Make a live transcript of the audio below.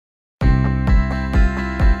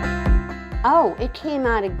Oh, it came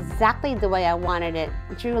out exactly the way I wanted it.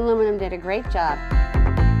 True Aluminum did a great job.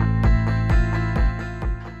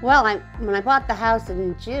 Well, when I bought the house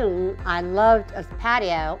in June, I loved a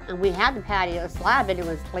patio, and we had the patio slab, and it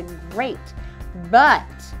was like great. But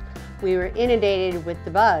we were inundated with the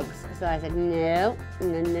bugs. So I said, no,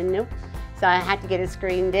 no, no, no. So I had to get it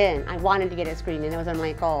screened in. I wanted to get it screened in. That was one of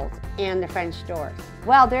my goals. And the French doors.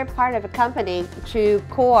 Well, they're part of a company, True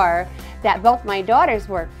Core, that both my daughters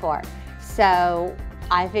work for. So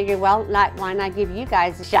I figured, well, why not give you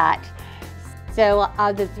guys a shot? So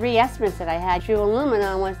of the 3 estimates that I had, True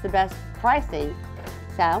Aluminum was the best pricing.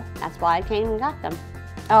 So that's why I came and got them.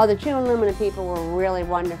 Oh, the True Aluminum people were really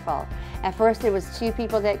wonderful. At first there was 2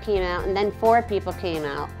 people that came out, and then 4 people came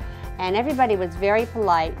out. And everybody was very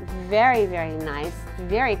polite, very, very nice,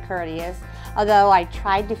 very courteous. Although I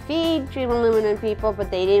tried to feed True Aluminum people, but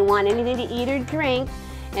they didn't want anything to eat or drink.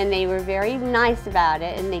 And they were very nice about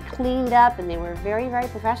it, and they cleaned up, and they were very, very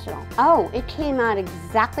professional. Oh, it came out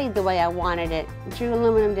exactly the way I wanted it. True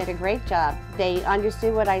Aluminum did a great job. They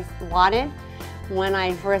understood what I wanted when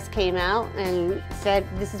I first came out and said,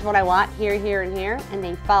 this is what I want, here, here, and here, and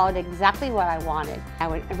they followed exactly what I wanted. I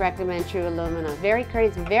would recommend True Aluminum. Very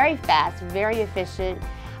courteous, very fast, very efficient.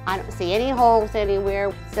 I don't see any holes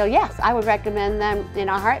anywhere. So yes, I would recommend them in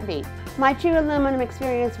a heartbeat. My True Aluminum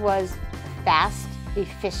experience was fast,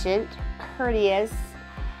 efficient, courteous,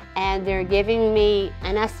 and they're giving me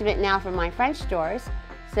an estimate now for my French doors.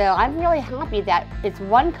 So I'm really happy that it's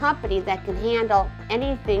one company that can handle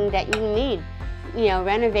anything that you need, you know,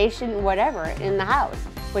 renovation, whatever, in the house,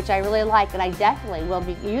 which I really like, and I definitely will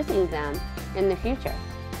be using them in the future.